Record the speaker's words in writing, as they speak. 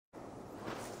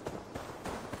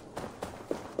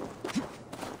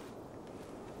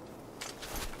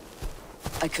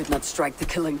I could not strike the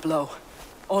killing blow.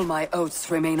 All my oaths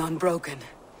remain unbroken.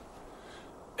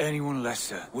 Anyone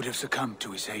lesser would have succumbed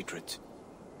to his hatred.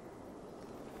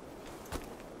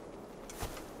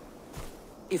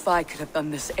 If I could have done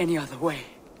this any other way.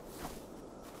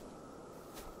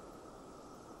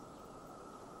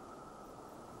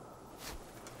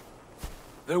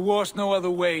 There was no other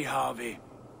way, Harvey.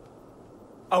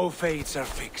 Our fates are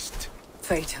fixed.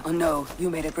 Fate, oh no, you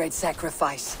made a great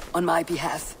sacrifice on my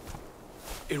behalf.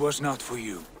 It was not for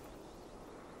you.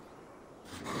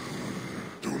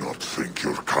 Do not think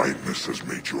your kindness has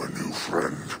made you a new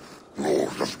friend,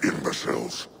 Lord of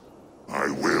Imbeciles. I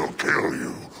will kill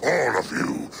you, all of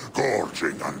you,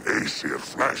 gorging on Aesir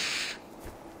flesh.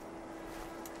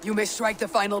 You may strike the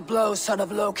final blow, son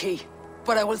of Loki,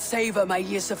 but I will savor my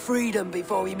years of freedom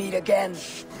before we meet again.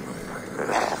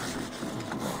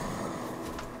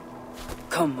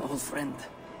 Come, old friend.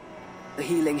 The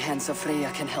healing hands of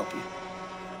Freya can help you.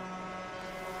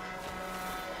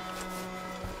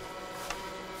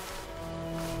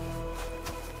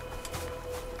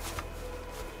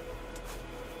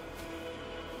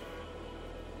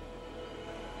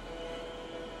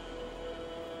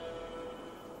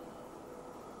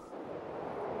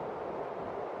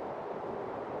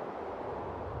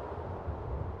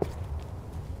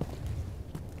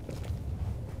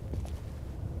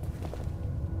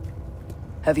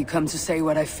 Have you come to say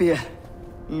what I fear?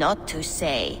 Not to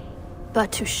say,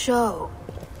 but to show.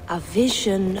 a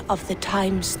vision of the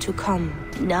times to come.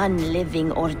 None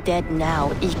living or dead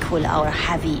now equal our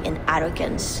heavy in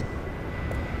arrogance.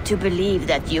 To believe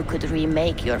that you could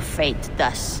remake your fate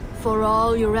thus. For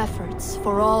all your efforts,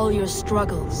 for all your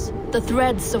struggles, the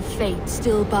threads of fate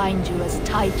still bind you as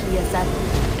tightly as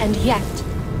ever. And yet,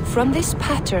 from this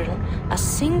pattern, a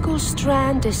single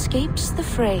strand escapes the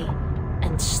fray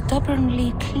and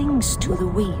stubbornly clings to the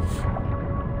weave.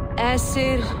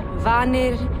 Aesir,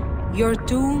 Vanir, your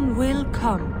doom will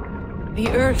come. The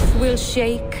earth will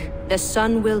shake, the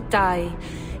sun will die.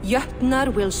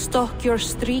 Jötnar will stalk your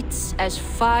streets as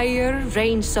fire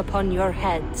rains upon your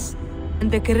heads.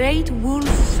 And the great wolf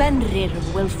Fenrir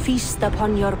will feast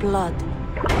upon your blood.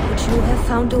 But you have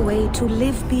found a way to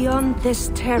live beyond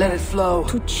this terror. Let it flow.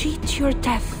 To cheat your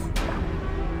death.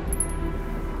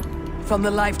 From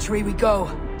the life tree we go.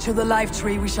 To the life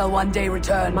tree we shall one day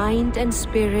return. Mind and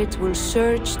spirit will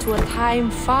surge to a time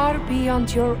far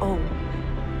beyond your own.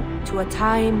 To a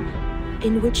time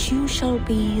in which you shall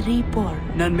be reborn.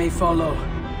 None may follow.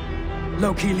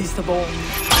 Loki least of all.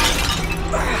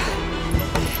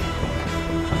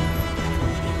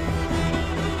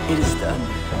 It is done.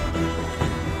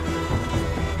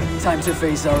 Time to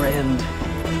face our end.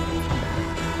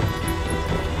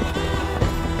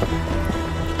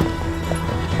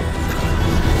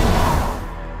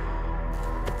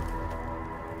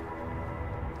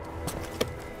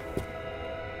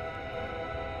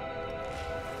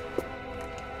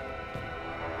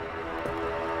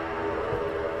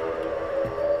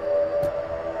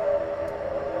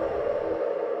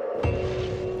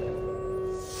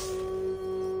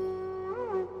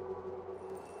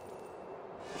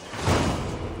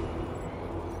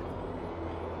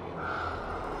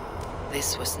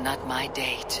 This was not my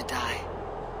day to die.